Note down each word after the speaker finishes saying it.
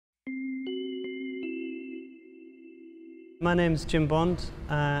My name's Jim Bond.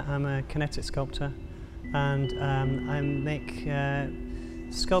 I'm a kinetic sculptor, and I make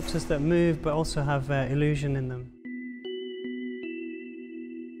sculptures that move but also have illusion in them.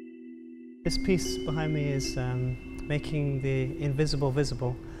 This piece behind me is making the invisible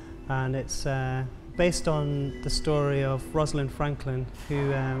visible, and it's based on the story of Rosalind Franklin, who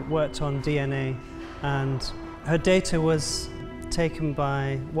worked on DNA, and her data was taken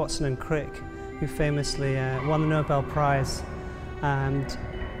by Watson and Crick, who famously won the Nobel Prize, and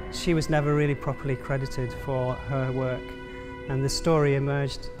she was never really properly credited for her work. And the story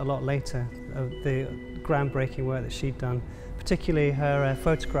emerged a lot later of the groundbreaking work that she'd done, particularly her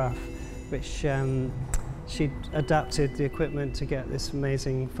photograph, which she'd adapted the equipment to get this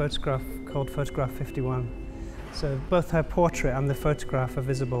amazing photograph called Photograph 51. So both her portrait and the photograph are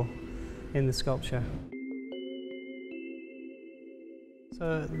visible in the sculpture.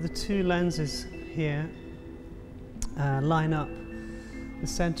 So the two lenses here line up the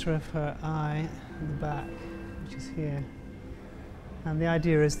center of her eye in the back, which is here. And the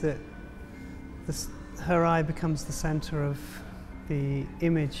idea is that her eye becomes the center of the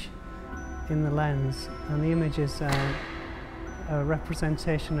image in the lens, and the image is a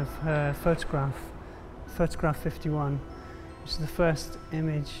representation of her photograph, Photograph 51, which is the first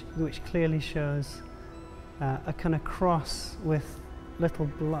image which clearly shows a kind of cross with little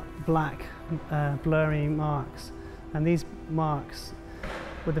black blurry marks, and these marks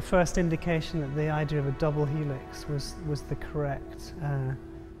were the first indication that the idea of a double helix was the correct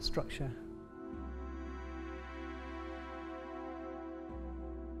structure.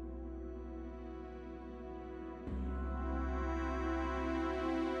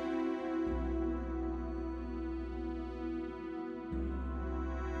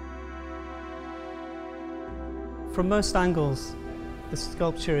 From most angles, the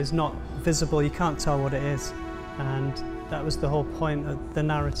sculpture is not visible. You can't tell what it is, and that was the whole point of the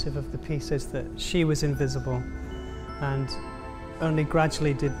narrative of the piece, is that she was invisible, and only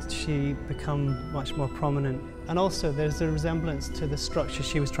gradually did she become much more prominent. And also there's a resemblance to the structure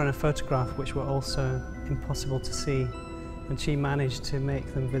she was trying to photograph, which were also impossible to see, and she managed to make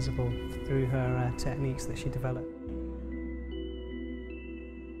them visible through her techniques that she developed.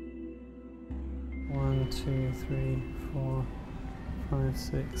 1, 2, 3, 4, 5,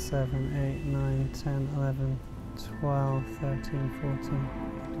 6, 7, 8, 9, 10, 11, 12, 13, 14,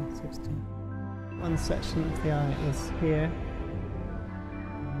 15, 16. One section of the eye is here.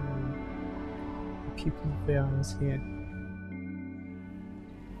 The pupil of the eye is here.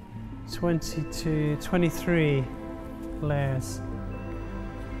 23 layers.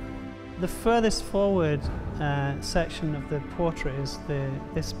 The furthest forward section of the portrait is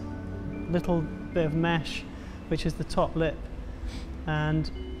this little bit of mesh, which is the top lip. And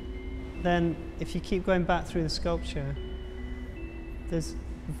then if you keep going back through the sculpture, there's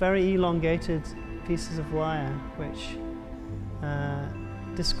very elongated pieces of wire which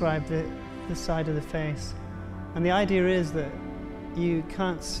describe the side of the face. And the idea is that you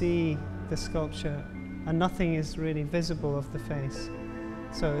can't see the sculpture and nothing is really visible of the face.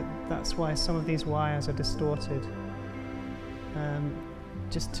 So that's why some of these wires are distorted,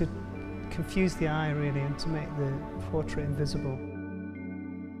 just to confuse the eye really and to make the portrait invisible.